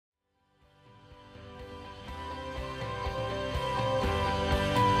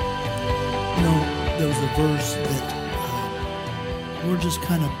a verse that Lord just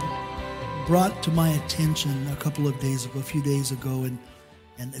kind of brought to my attention a few days ago, and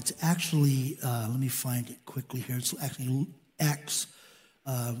it's actually, let me find it quickly here. It's actually Acts,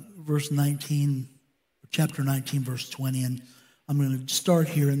 verse 19, chapter 19, verse 20, and I'm going to start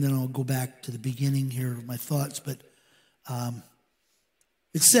here, and then I'll go back to the beginning here of my thoughts, but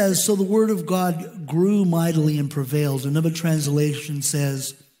it says, so the word of God grew mightily and prevailed. Another translation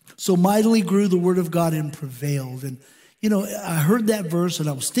says, so mightily grew the word of God and prevailed. And, I heard that verse and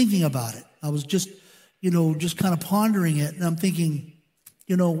I was thinking about it. I was just kind of pondering it. And I'm thinking,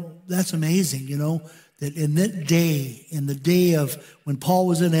 that's amazing, that in the day of when Paul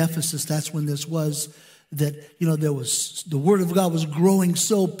was in Ephesus, that's when this was, that, there was, the word of God was growing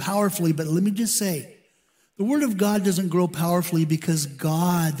so powerfully. But let me just say, the word of God doesn't grow powerfully because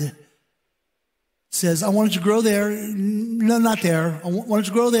God says, I want you to grow there. No, not there. I want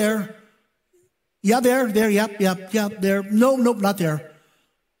you to grow there. Yeah, there, yep, there. Nope, not there.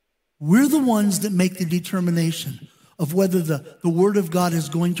 We're the ones that make the determination of whether the word of God is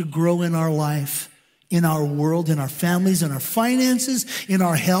going to grow in our life, in our world, in our families, in our finances, in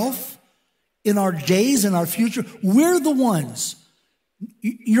our health, in our days, in our future. We're the ones.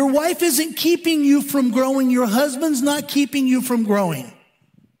 Your wife isn't keeping you from growing. Your husband's not keeping you from growing.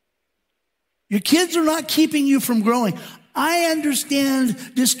 Your kids are not keeping you from growing. I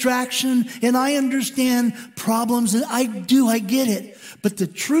understand distraction and I understand problems, and I get it. But the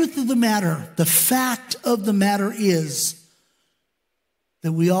truth of the matter, the fact of the matter is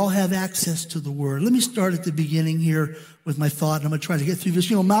that we all have access to the word. Let me start at the beginning here with my thought, and I'm going to try to get through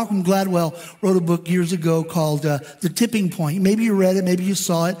this. Malcolm Gladwell wrote a book years ago called The Tipping Point. Maybe you read it, maybe you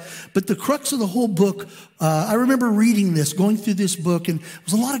saw it. But the crux of the whole book, I remember reading this, going through this book, and there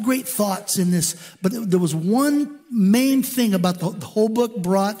was a lot of great thoughts in this. But there was one main thing about the whole book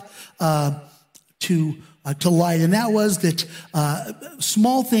brought to light, and that was that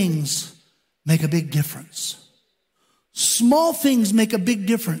small things make a big difference. Small things make a big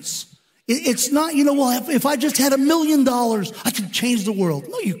difference. It's not, if I just had $1 million, I could change the world.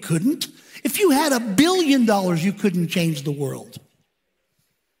 No, you couldn't. If you had $1 billion, you couldn't change the world.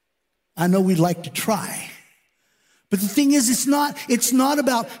 I know we'd like to try. But the thing is, it's not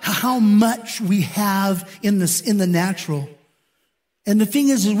about how much we have in the natural. And the thing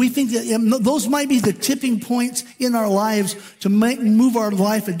is we think that those might be the tipping points in our lives to move our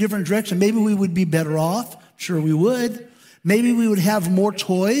life a different direction. Maybe we would be better off. Sure we would. Maybe we would have more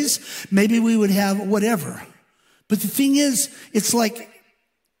toys. Maybe we would have whatever. But the thing is, it's like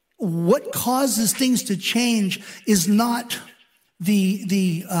what causes things to change is not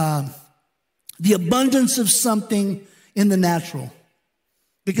the abundance of something in the natural.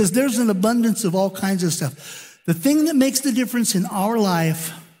 Because there's an abundance of all kinds of stuff. The thing that makes the difference in our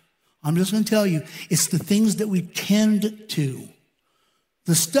life, I'm just going to tell you, it's the things that we tend to.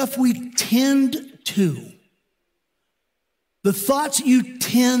 The stuff we tend to. The thoughts you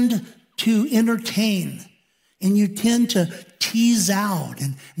tend to entertain and you tend to tease out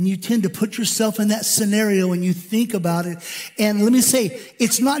and you tend to put yourself in that scenario and you think about it. And let me say,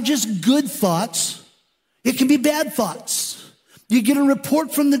 it's not just good thoughts. It can be bad thoughts. You get a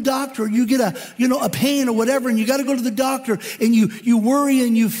report from the doctor, you get a pain or whatever, and you got to go to the doctor and you worry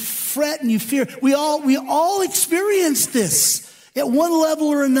and you fret and you fear. We all experience this at one level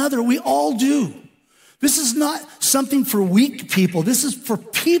or another. We all do. This is not something for weak people. This is for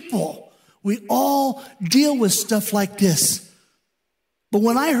people. We all deal with stuff like this. But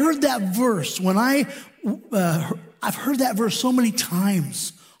when I heard that verse, I've heard that verse so many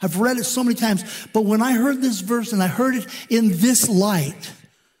times. I've read it so many times. But when I heard this verse and I heard it in this light,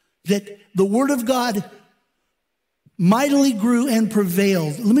 that the word of God mightily grew and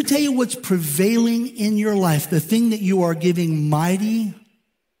prevailed. Let me tell you what's prevailing in your life, the thing that you are giving mighty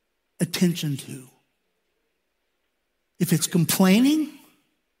attention to. If it's complaining,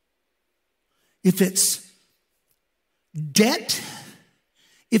 if it's debt,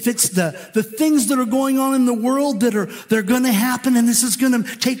 if it's the things that are going on in the world they're going to happen and this is going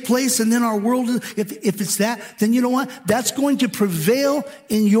to take place and then our world, if it's that, then you know what? That's going to prevail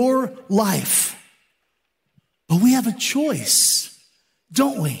in your life. But we have a choice,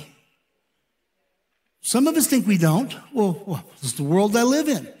 don't we? Some of us think we don't. Well, this is the world I live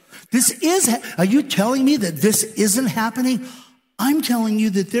in. Are you telling me that this isn't happening? I'm telling you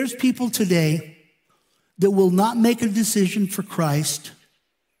that there's people today that will not make a decision for Christ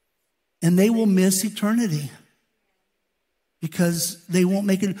and they will miss eternity because they won't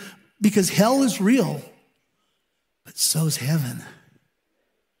make it, because hell is real, but so is heaven.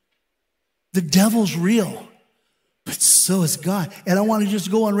 The devil's real, but so so is God. And I want to just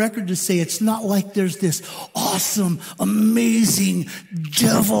go on record to say it's not like there's this awesome, amazing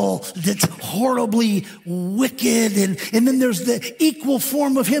devil that's horribly wicked. And then there's the equal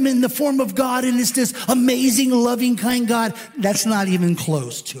form of him in the form of God. And it's this amazing, loving, kind God. That's not even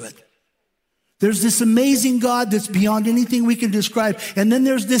close to it. There's this amazing God that's beyond anything we can describe. And then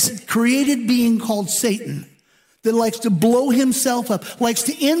there's this created being called Satan that likes to blow himself up, likes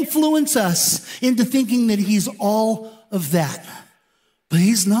to influence us into thinking that he's all of that. But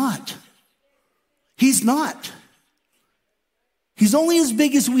he's not. He's not. He's only as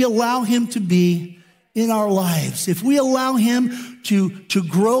big as we allow him to be in our lives. If we allow him to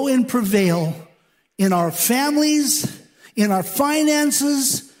grow and prevail in our families, in our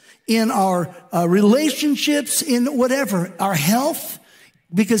finances, in our relationships, in whatever, our health,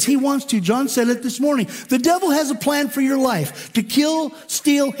 because he wants to. John said it this morning. The devil has a plan for your life to kill,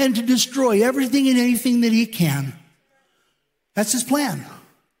 steal, and to destroy everything and anything that he can. That's his plan.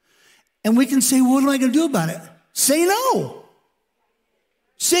 And we can say, well, what am I going to do about it? Say no.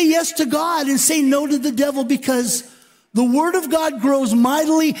 Say yes to God and say no to the devil, because the word of God grows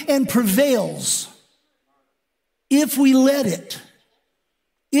mightily and prevails if we let it.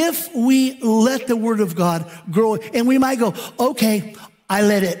 If we let the word of God grow. And we might go, okay, I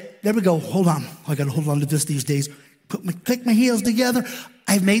let it. There we go. Hold on. I got to hold on to this these days. Click my heels together.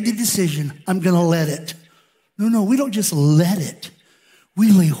 I've made the decision. I'm going to let it. No, we don't just let it.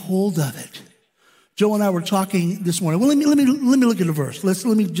 We lay hold of it. Joe and I were talking this morning. Well, let me look at a verse. Let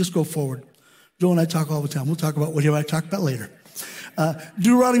me just go forward. Joe and I talk all the time. We'll talk about whatever I talk about later.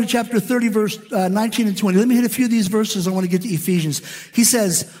 Deuteronomy chapter 30, verse 19 and 20. Let me hit a few of these verses. I want to get to Ephesians. He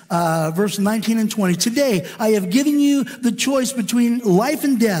says, verse 19 and 20, today I have given you the choice between life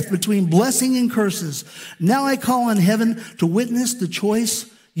and death, between blessing and curses. Now I call on heaven to witness the choice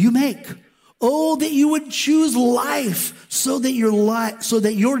you make. Oh, that you would choose life so that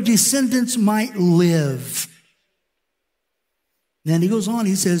your descendants might live. Then he goes on,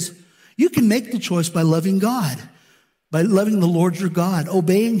 he says, you can make the choice by loving God. By loving the Lord your God,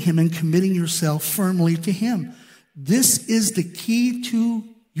 obeying him and committing yourself firmly to him. This is the key to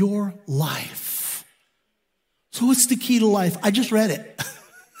your life. So what's the key to life? I just read it.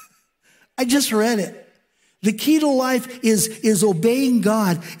 I just read it. The key to life is obeying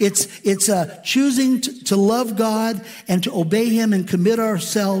God. It's choosing to love God and to obey him and commit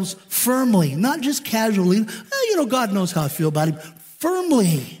ourselves firmly, not just casually. God knows how I feel about him.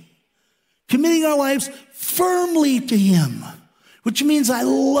 Firmly. Committing our lives firmly to him, which means I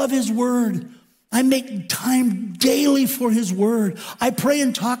love his word. I make time daily for his word. I pray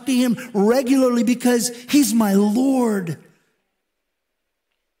and talk to him regularly because he's my Lord.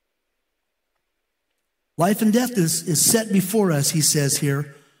 Life and death is set before us, he says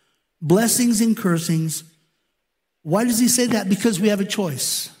here. Blessings and cursings. Why does he say that? Because we have a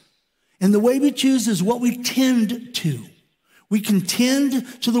choice. And the way we choose is what we tend to. We can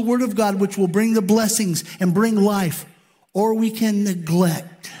tend to the word of God, which will bring the blessings and bring life, or we can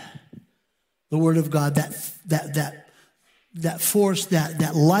neglect the word of God, that force,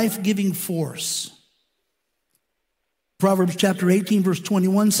 that life-giving force. Proverbs chapter 18, verse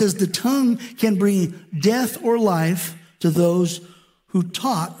 21 says, the tongue can bring death or life to those who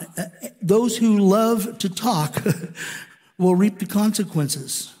talk. Those who love to talk will reap the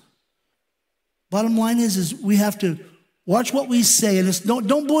consequences. Bottom line is we have to watch what we say, and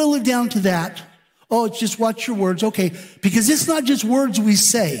don't boil it down to that. Oh, it's just watch your words. Okay, because it's not just words we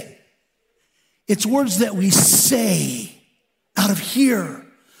say. It's words that we say out of here.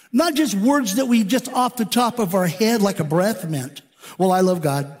 Not just words that we just off the top of our head like a breath mint. Well, I love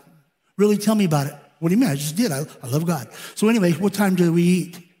God. Really, tell me about it. What do you mean? I just did. I love God. So anyway, what time do we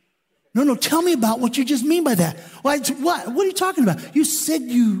eat? No, tell me about what you just mean by that. Well, what are you talking about? You said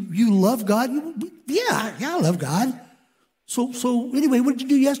you love God? Yeah, I love God. So anyway, what did you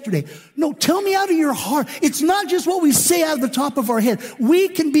do yesterday? No, tell me out of your heart. It's not just what we say out of the top of our head. We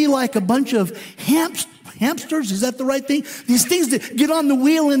can be like a bunch of hamsters. Is that the right thing? These things that get on the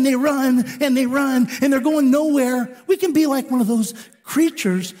wheel and they run and they're going nowhere. We can be like one of those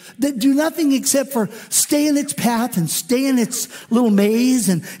creatures that do nothing except for stay in its path and stay in its little maze.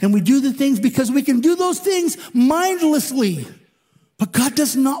 And we do the things because we can do those things mindlessly. But God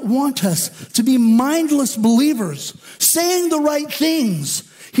does not want us to be mindless believers, saying the right things.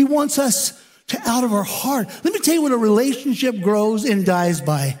 He wants us to out of our heart. Let me tell you what a relationship grows and dies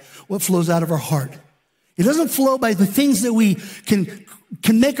by, what flows out of our heart. It doesn't flow by the things that we can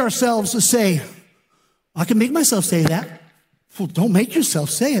make ourselves say. I can make myself say that. Well, don't make yourself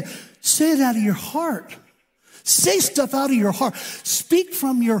say it. Say it out of your heart. Say stuff out of your heart. Speak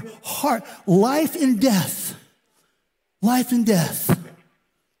from your heart. Life and death. Life and death.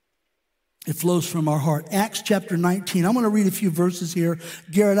 It flows from our heart. Acts chapter 19. I'm going to read a few verses here.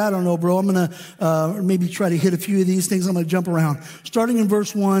 Garrett, I don't know, bro. I'm going to maybe try to hit a few of these things. I'm going to jump around. Starting in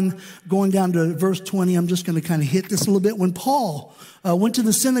verse 1, going down to verse 20, I'm just going to kind of hit this a little bit. When Paul went to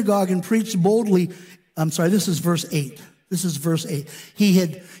the synagogue and preached boldly, this is verse 8. This is verse 8. He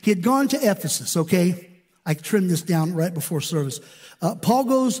had gone to Ephesus, okay? I trimmed this down right before service. Paul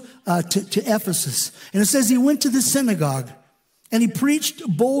goes to Ephesus, and it says he went to the synagogue. And he preached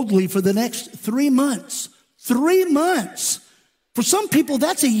boldly for the next 3 months. 3 months. For some people,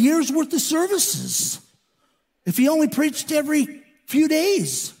 that's a year's worth of services. If he only preached every few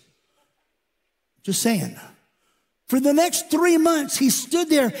days. Just saying. For the next 3 months, he stood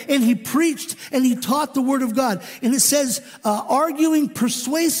there and he preached and he taught the word of God. And it says, arguing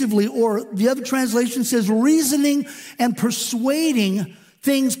persuasively, or the other translation says, reasoning and persuading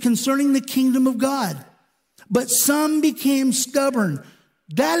things concerning the kingdom of God. But some became stubborn.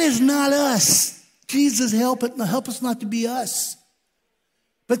 That is not us. Jesus, help us not to be us.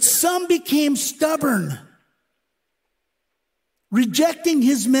 But some became stubborn, rejecting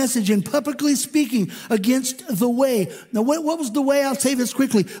his message and publicly speaking against the way. Now, what was the way? I'll say this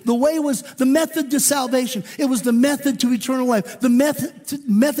quickly. The way was the method to salvation. It was the method to eternal life. The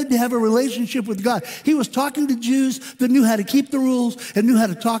method to have a relationship with God. He was talking to Jews that knew how to keep the rules and knew how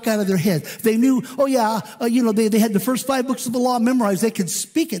to talk out of their head. They knew, they had the first 5 books of the law memorized. They could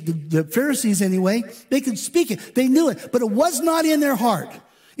speak it. The Pharisees, anyway, they could speak it. They knew it, but it was not in their heart.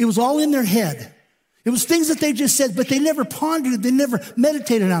 It was all in their head. It was things that they just said, but they never pondered it. They never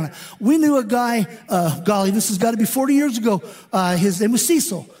meditated on it. We knew a guy, this has got to be 40 years ago. His name was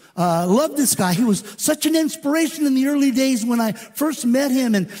Cecil. Loved this guy. He was such an inspiration in the early days when I first met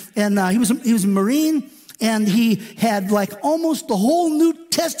him. And he was a Marine, and he had like almost the whole New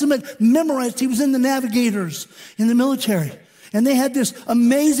Testament memorized. He was in the Navigators in the military. And they had this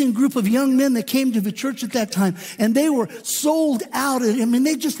amazing group of young men that came to the church at that time. And they were sold out. I mean,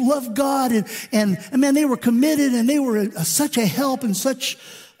 they just loved God. And man, they were committed, and they were such a help, and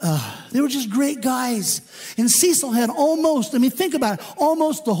they were just great guys. And Cecil had think about it,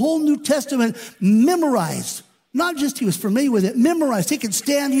 almost the whole New Testament memorized. Not just he was familiar with it, memorized. He could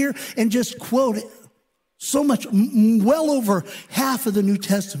stand here and just quote it. So much, well over half of the New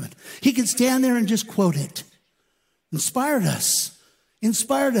Testament. He could stand there and just quote it. Inspired us.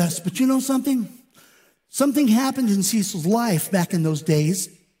 But you know something? Something happened in Cecil's life back in those days.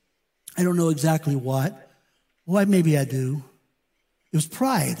 I don't know exactly what. Well, maybe I do. It was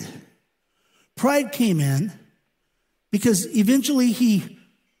pride. Pride came in because eventually he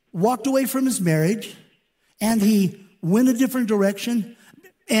walked away from his marriage and he went a different direction.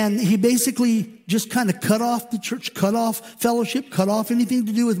 And he basically just kind of cut off the church, cut off fellowship, cut off anything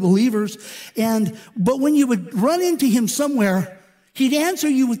to do with believers. But when you would run into him somewhere, he'd answer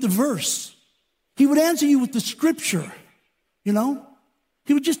you with the verse. He would answer you with the scripture, He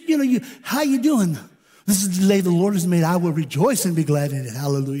would just, how you doing? This is the day the Lord has made. I will rejoice and be glad in it.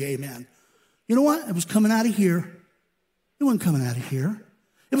 Hallelujah, amen. You know what? It was coming out of here. It wasn't coming out of here.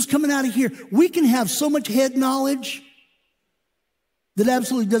 It was coming out of here. We can have so much head knowledge that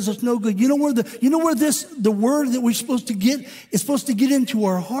absolutely does us no good. You know where the word that we're supposed to get is supposed to get into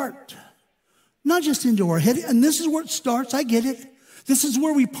our heart, not just into our head. And this is where it starts. I get it. This is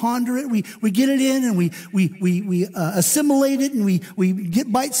where we ponder it. We get it in, and we assimilate it, and we get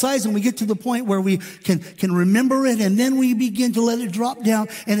bite sized, and we get to the point where we can remember it, and then we begin to let it drop down,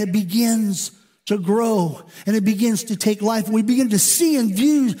 and it begins to grow, and it begins to take life. And we begin to see and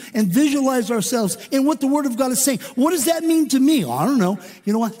view and visualize ourselves in what the Word of God is saying. What does that mean to me? Oh, I don't know.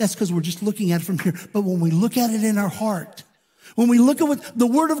 You know what? That's because we're just looking at it from here. But when we look at it in our heart, when we look at what the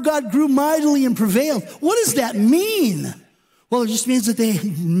Word of God grew mightily and prevailed, what does that mean? Well, it just means that they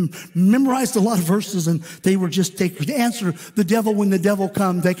memorized a lot of verses, and they could answer the devil when the devil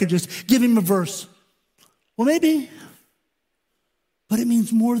comes. They could just give him a verse. Well, maybe, but it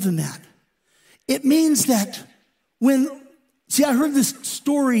means more than that. It means that I heard this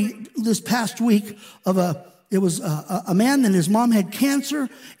story this past week of a man and his mom had cancer,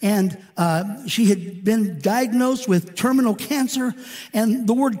 and she had been diagnosed with terminal cancer, and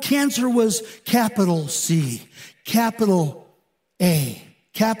the word cancer was capital C, capital A,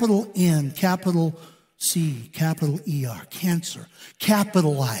 capital N, capital C, capital ER, cancer,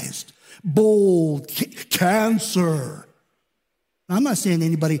 capitalized, bold, cancer. I'm not saying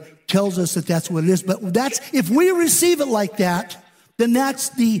anybody tells us that that's what it is, but if we receive it like that, then that's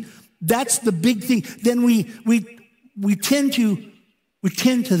the big thing. Then we tend to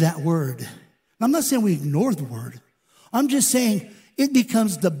that word. I'm not saying we ignore the word. I'm just saying it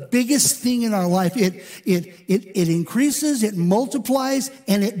becomes the biggest thing in our life. It increases, it multiplies,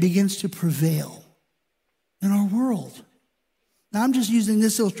 and it begins to prevail in our world. Now, I'm just using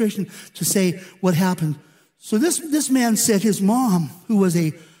this illustration to say what happened. So this man said his mom, who was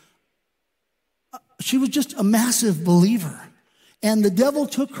she was just a massive believer, and the devil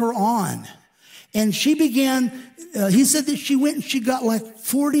took her on. And she began, he said that she went and she got like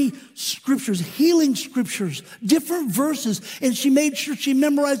 40 scriptures, healing scriptures, different verses, and she made sure she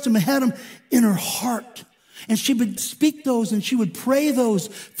memorized them and had them in her heart. And she would speak those and she would pray those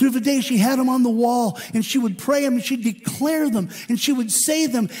through the day. She had them on the wall and she would pray them and she'd declare them and she would say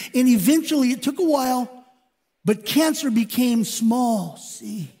them. And eventually, it took a while, but cancer became small.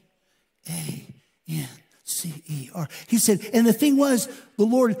 C-A-N-C-E-R. He said, and the thing was, the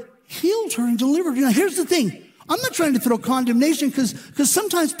Lord healed her and delivered her. Now, here's the thing. I'm not trying to throw condemnation because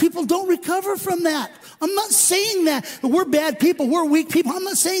sometimes people don't recover from that. I'm not saying that we're bad people, we're weak people. I'm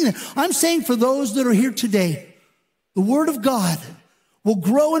not saying that. I'm saying for those that are here today, the Word of God will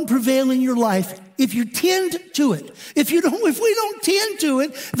grow and prevail in your life if you tend to it. If we don't tend to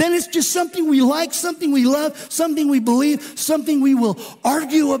it, then it's just something we like, something we love, something we believe, something we will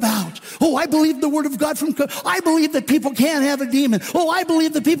argue about. Oh, I believe the Word of God I believe that people can have a demon. Oh, I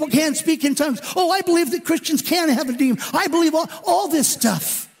believe that people can speak in tongues. Oh, I believe that Christians can have a demon. I believe all this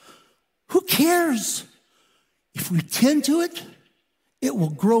stuff. Who cares? If we tend to it, it will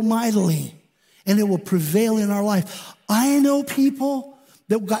grow mightily and it will prevail in our life. I know people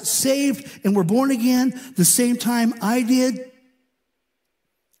that got saved and were born again the same time I did.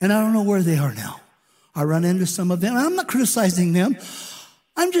 And I don't know where they are now. I run into some of them. And I'm not criticizing them.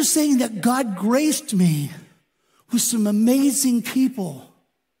 I'm just saying that God graced me with some amazing people.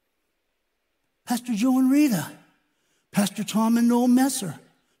 Pastor Joe and Rita. Pastor Tom and Noel Messer.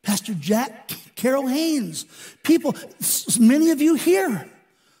 Pastor Jack, Carol Haynes. People, many of you here.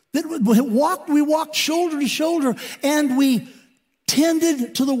 We walked shoulder to shoulder and we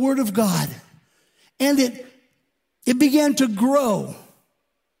tended to the Word of God. And it began to grow.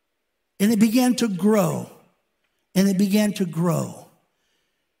 And it began to grow. And it began to grow.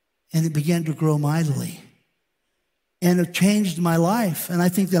 And it began to grow mightily. And it changed my life. And I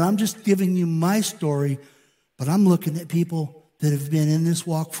think that I'm just giving you my story, but I'm looking at people that have been in this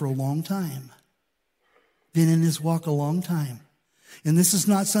walk for a long time. Been in this walk a long time. And this is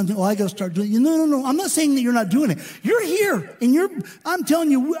not something, I got to start doing it. No. I'm not saying that you're not doing it. You're here. And I'm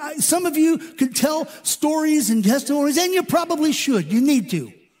telling you, some of you could tell stories and testimonies, and you probably should. You need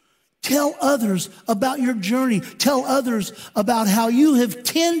to. Tell others about your journey. Tell others about how you have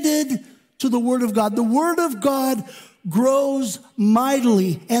tended to the Word of God. The Word of God grows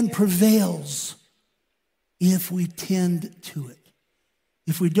mightily and prevails if we tend to it.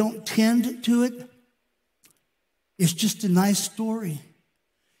 If we don't tend to it, it's just a nice story.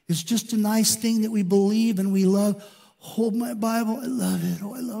 It's just a nice thing that we believe and we love. Hold my Bible. I love it.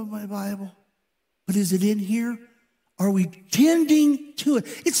 Oh, I love my Bible. But is it in here? Are we tending to it?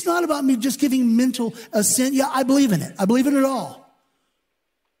 It's not about me just giving mental assent. Yeah, I believe in it. I believe in it all.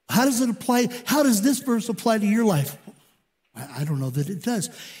 How does it apply? How does this verse apply to your life? I don't know that it does.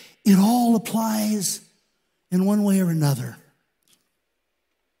 It all applies in one way or another.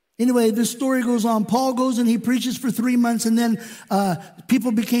 Anyway, this story goes on. Paul goes and he preaches for 3 months, and then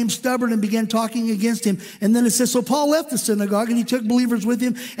people became stubborn and began talking against him. And then it says, so Paul left the synagogue and he took believers with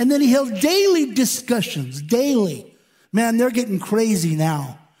him, and then he held daily discussions. Daily. Man, they're getting crazy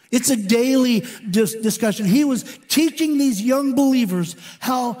now. It's a daily discussion. He was teaching these young believers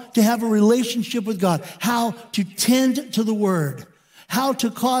how to have a relationship with God, how to tend to the Word, how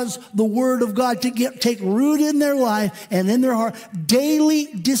to cause the Word of God to take root in their life and in their heart. Daily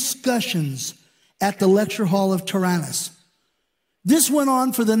discussions at the lecture hall of Tyrannus. This went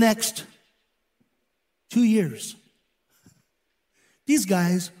on for the next 2 years. These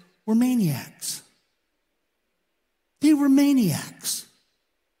guys were maniacs. They were maniacs.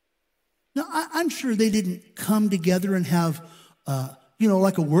 Now, I'm sure they didn't come together and have,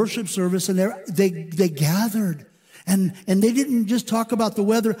 like a worship service, and they gathered. And they didn't just talk about the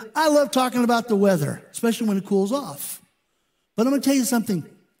weather. I love talking about the weather, especially when it cools off. But I'm going to tell you something.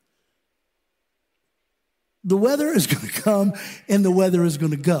 The weather is going to come and the weather is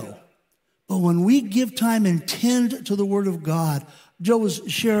going to go. But when we give time and tend to the Word of God, Joe was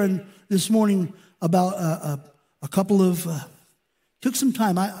sharing this morning about a couple of, took some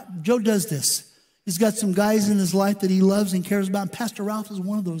time. Joe does this. He's got some guys in his life that he loves and cares about. And Pastor Ralph is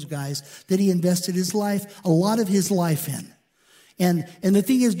one of those guys that he invested his life, a lot of his life in. And the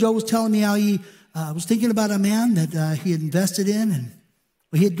thing is, Joe was telling me how he was thinking about a man that he had invested in. And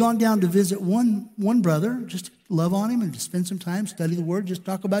Well, he had gone down to visit one brother, just to love on him and to spend some time, study the Word, just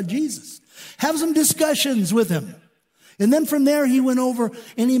talk about Jesus. Have some discussions with him. And then from there, he went over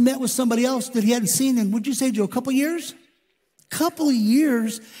and he met with somebody else that he hadn't seen in, would you say, Joe, a couple years? Couple of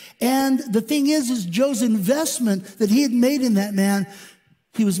years. And the thing is Joe's investment that he had made in that man,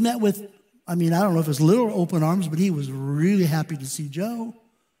 he was met with, I don't know if it was literal open arms, but he was really happy to see Joe.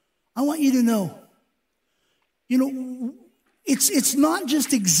 I want you to know, it's not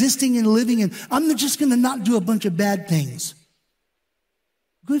just existing and living and I'm just going to not do a bunch of bad things.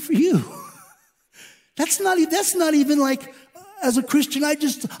 Good for you. That's not even like, as a Christian, I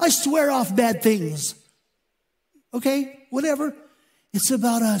swear off bad things. Okay, whatever. It's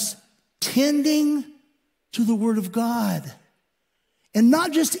about us tending to the Word of God. And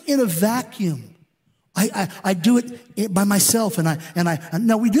not just in a vacuum. I do it by myself,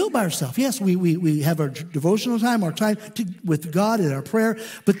 no, we do it by ourselves. Yes, we have our devotional time, our time with God and our prayer,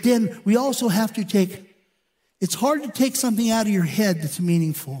 but then we also have to it's hard to take something out of your head that's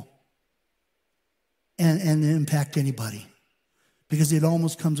meaningful and impact anybody, because it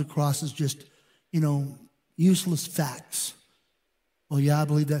almost comes across as just, useless facts. Well, yeah, I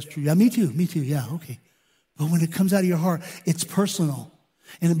believe that's true. Yeah, me too, yeah, okay. But when it comes out of your heart, it's personal.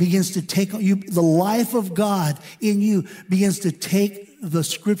 And it begins to take you, the life of God in you begins to take the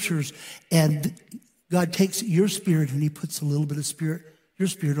scriptures, and God takes your spirit and he puts a little bit of your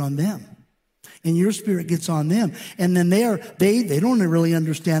spirit on them. And your spirit gets on them. And then they don't really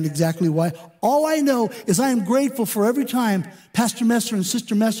understand exactly why. All I know is I am grateful for every time Pastor Messer and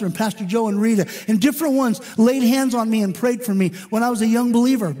Sister Messer and Pastor Joe and Rita and different ones laid hands on me and prayed for me when I was a young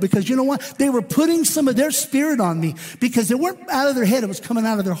believer. Because you know what? They were putting some of their spirit on me, because they weren't out of their head. It was coming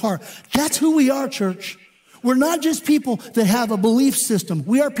out of their heart. That's who we are, church. We're not just people that have a belief system.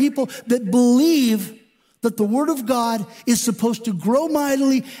 We are people that believe that the Word of God is supposed to grow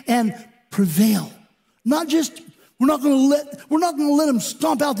mightily and prevail. Not just, we're not going to let them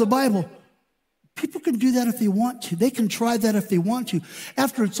stomp out the Bible. People can do that if they want to. They can try that if they want to.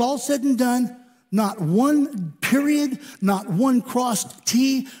 After it's all said and done, not one period, not one crossed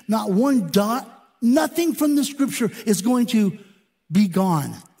T, not one dot, nothing from the scripture is going to be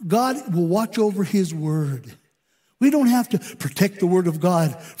gone. God will watch over his word. We don't have to protect the Word of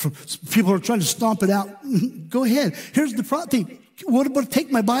God from people who are trying to stomp it out. Go ahead. Here's the thing. What about take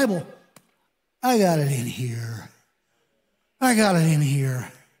my Bible? I got it in here.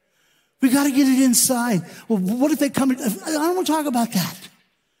 We got to get it inside. Well, what if they come in? I don't want to talk about that.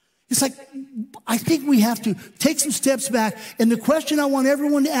 It's like, I think we have to take some steps back. And the question I want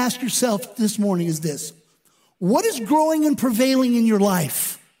everyone to ask yourself this morning is this: what is growing and prevailing in your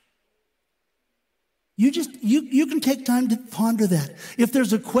life? You can take time to ponder that. If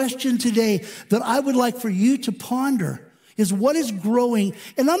there's a question today that I would like for you to ponder, is what is growing.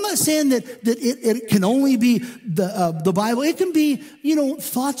 And I'm not saying that it can only be the Bible. It can be,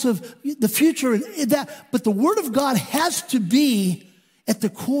 thoughts of the future and that. But the Word of God has to be at the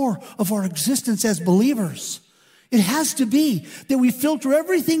core of our existence as believers. It has to be that we filter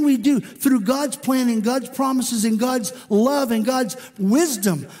everything we do through God's plan and God's promises and God's love and God's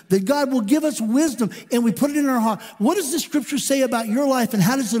wisdom, that God will give us wisdom, and we put it in our heart. What does the scripture say about your life, and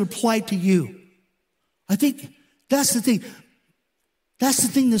how does it apply to you? I think that's the thing. That's the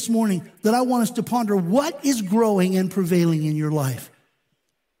thing this morning that I want us to ponder. What is growing and prevailing in your life?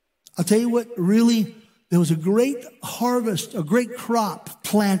 I'll tell you what, really, there was a great harvest, a great crop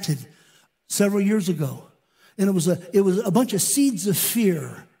planted several years ago. And it was a bunch of seeds of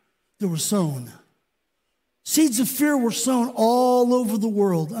fear that were sown. Seeds of fear were sown all over the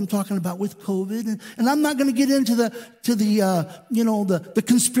world. I'm talking about with COVID. And I'm not going to get into the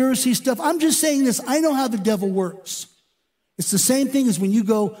conspiracy stuff. I'm just saying this. I know how the devil works. It's the same thing as when you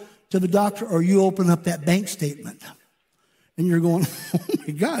go to the doctor or you open up that bank statement. And you're going, oh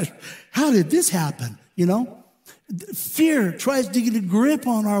my gosh, how did this happen? Fear tries to get a grip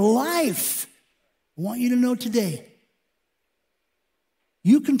on our life. I want you to know today,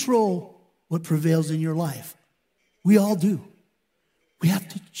 you control what prevails in your life. We all do. We have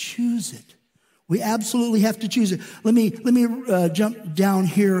to choose it. We absolutely have to choose it. Let me jump down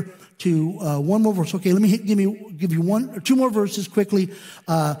here to one more verse. Okay, let me give you one or two more verses quickly.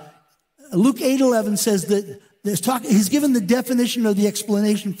 Luke 8:11 says that he's given the definition of the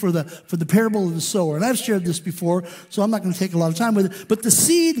explanation for the parable of the sower. And I've shared this before, so I'm not going to take a lot of time with it. But the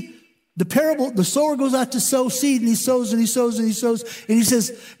seed, the parable, the sower goes out to sow seed, and he sows and he sows and he sows. And he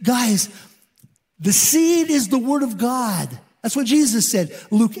says, guys, the seed is the word of God. That's what Jesus said.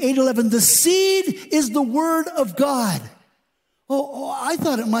 Luke 8:11, the seed is the word of God. Oh, I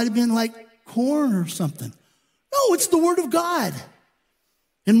thought it might have been like corn or something. No, it's the word of God.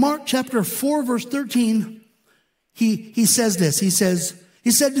 In Mark chapter 4, verse 13, he says this. He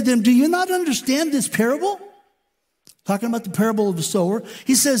said to them, do you not understand this parable? Talking about the parable of the sower.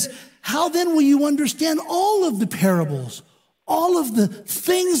 He says, how then will you understand all of the parables? All of the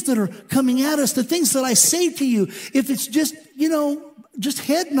things that are coming at us, the things that I say to you. If it's just, just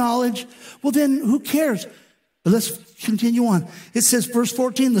head knowledge, well then who cares? But let's continue on. It says, verse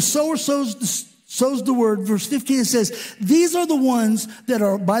 14, the sower sows the word. Verse 15, it says, these are the ones that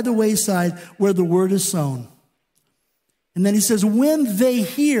are by the wayside where the word is sown. And then he says, when they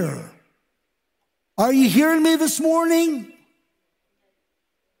hear. Are you hearing me this morning?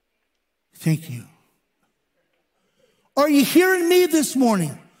 Thank you. Are you hearing me this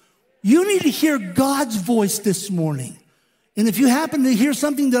morning? You need to hear God's voice this morning. And if you happen to hear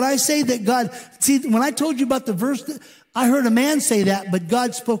something that I say that God, see, when I told you about the verse, I heard a man say that, but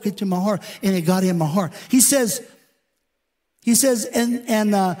God spoke it to my heart and it got in my heart. He says,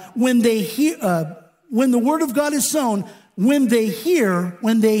 when they hear, when the word of God is sown, when they hear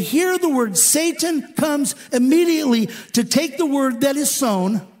the word, Satan comes immediately to take the word that is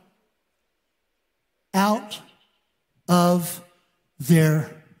sown out of their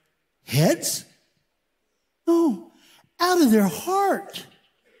heads? No, out of their heart.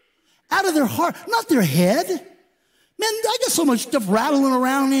 Out of their heart, not their head. Man, I got so much stuff rattling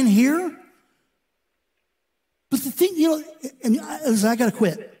around in here. But the thing, and I got to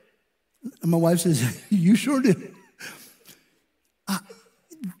quit. And my wife says, you sure do.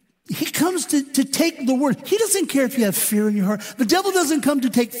 He comes to take the word. He doesn't care if you have fear in your heart. The devil doesn't come to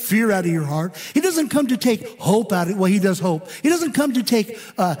take fear out of your heart. He doesn't come to take hope out of it. Well, he does hope. He doesn't come to take,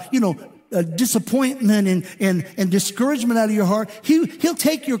 disappointment and discouragement out of your heart. He'll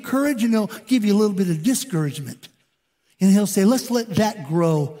take your courage and he'll give you a little bit of discouragement. And he'll say, let's let that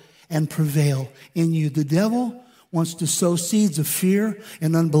grow and prevail in you. The devil wants to sow seeds of fear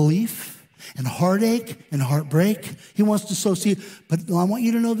and unbelief and heartache and heartbreak. He wants to sow seed. But I want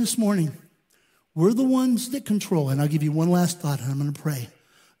you to know this morning, we're the ones that control. And I'll give you one last thought and I'm going to pray.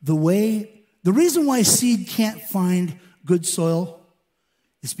 The reason why seed can't find good soil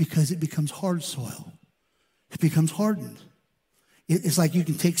is because it becomes hard soil. It becomes hardened. It's like you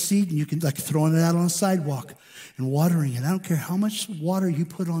can take seed and you can like throwing it out on a sidewalk and watering it. I don't care how much water you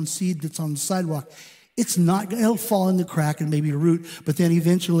put on seed that's on the sidewalk. It'll fall in the crack and maybe a root, but then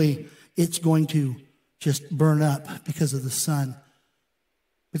eventually it's going to just burn up because of the sun.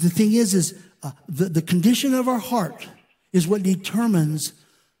 But the thing is the condition of our heart is what determines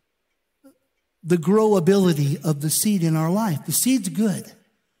the growability of the seed in our life. The seed's good.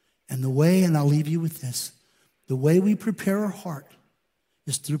 And I'll leave you with this, the way we prepare our heart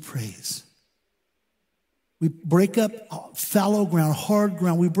is through praise. We break up fallow ground, hard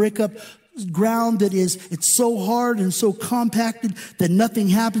ground. We break up ground that it's so hard and so compacted that nothing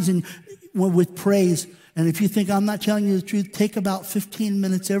happens with praise. And if you think I'm not telling you the truth, take about 15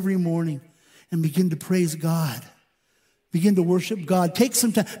 minutes every morning and begin to praise God. Begin to worship God. Take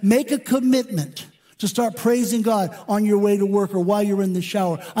some time. Make a commitment to start praising God on your way to work or while you're in the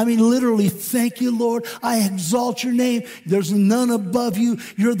shower. I mean, literally, thank you, Lord. I exalt your name. There's none above you.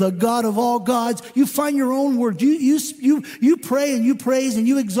 You're the God of all gods. You find your own words. You pray and you praise and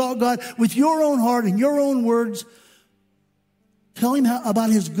you exalt God with your own heart and your own words. Tell him about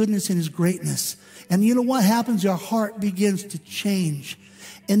his goodness and his greatness. And you know what happens? Your heart begins to change.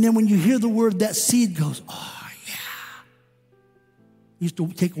 And then when you hear the word, that seed goes, oh, yeah. I used to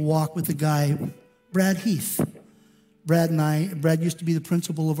take a walk with a guy, Brad Heath. Brad used to be the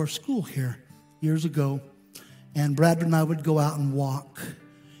principal of our school here years ago. And Brad and I would go out and walk.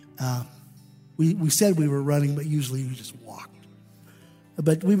 We said we were running, but usually we just walked.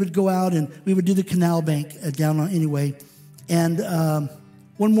 But we would go out and we would do the canal bank down anyway. And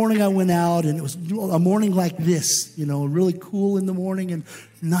one morning I went out and it was a morning like this, really cool in the morning and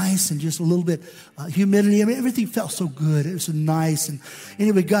nice and just a little bit humidity. I mean, everything felt so good. It was so nice. And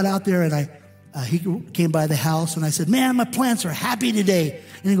anyway, got out there and he came by the house and I said, man, my plants are happy today.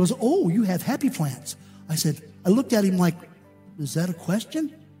 And he goes, oh, you have happy plants. I looked at him like, is that a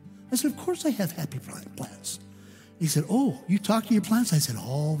question? I said, of course I have happy plants. He said, oh, you talk to your plants? I said,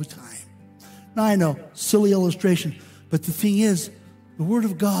 all the time. Now I know, silly illustration, but the thing is, the Word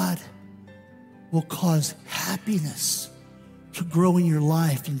of God will cause happiness to grow in your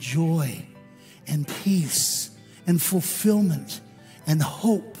life and joy and peace and fulfillment and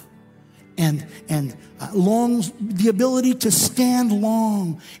hope and the ability to stand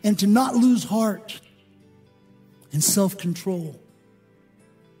long and to not lose heart and self-control.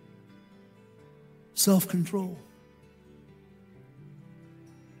 Self-control.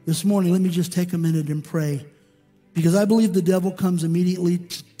 This morning, let me just take a minute and pray. Because I believe the devil comes immediately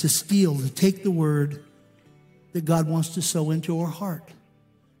to steal, to take the word that God wants to sow into our heart.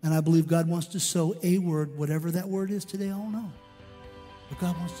 And I believe God wants to sow a word, whatever that word is today, I don't know. But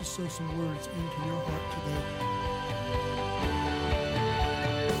God wants to sow some words into your heart today.